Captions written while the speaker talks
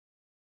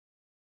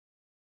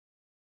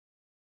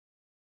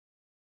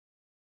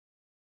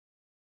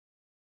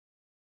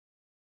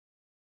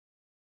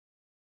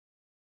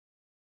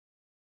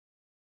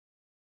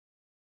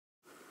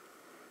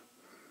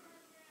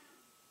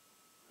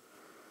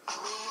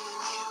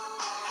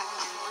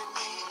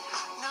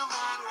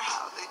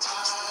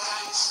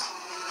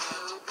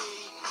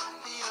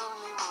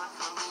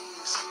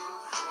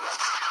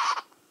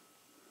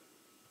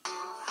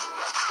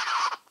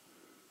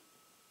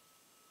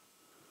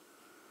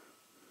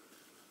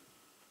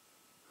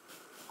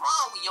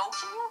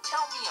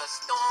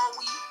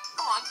story?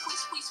 Come on,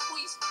 please.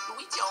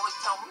 Luigi always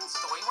tell me a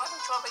story. Why don't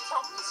you ever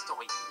tell me a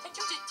story? Can't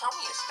you just tell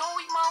me a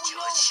story,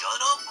 Mario? Just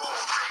shut up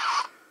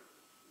already.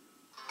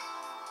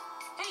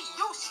 Hey,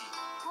 Yoshi,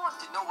 you want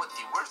to know what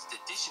the worst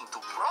addition to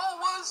Brawl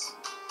was?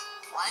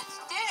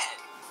 What's that?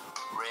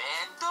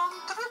 Random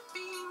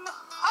tripping.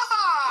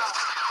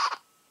 Haha!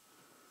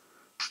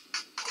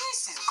 This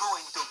is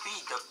going to be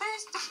the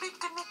best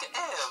picnic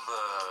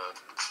ever.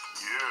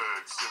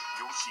 Yeah, except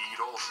Yoshi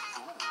eat all the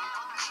food.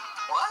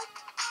 What?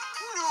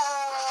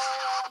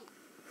 No!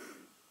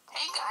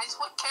 Hey guys,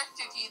 what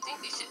character do you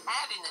think they should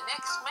add in the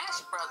next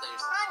Smash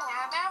Brothers?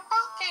 Another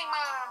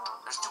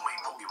Pokemon! There's too many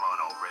Pokemon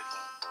already.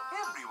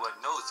 Everyone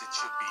knows it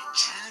should be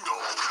Gino!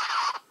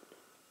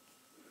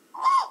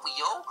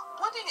 Mario.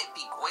 Wouldn't it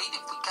be great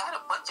if we got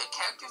a bunch of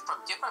characters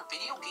from different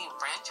video game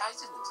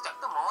franchises and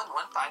stuck them all in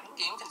one fighting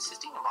game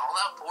consisting of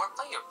all-out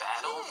four-player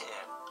battles?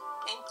 Yeah.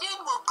 And then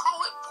we'll call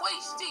it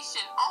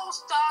PlayStation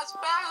All-Stars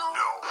Battle?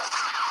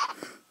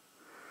 No.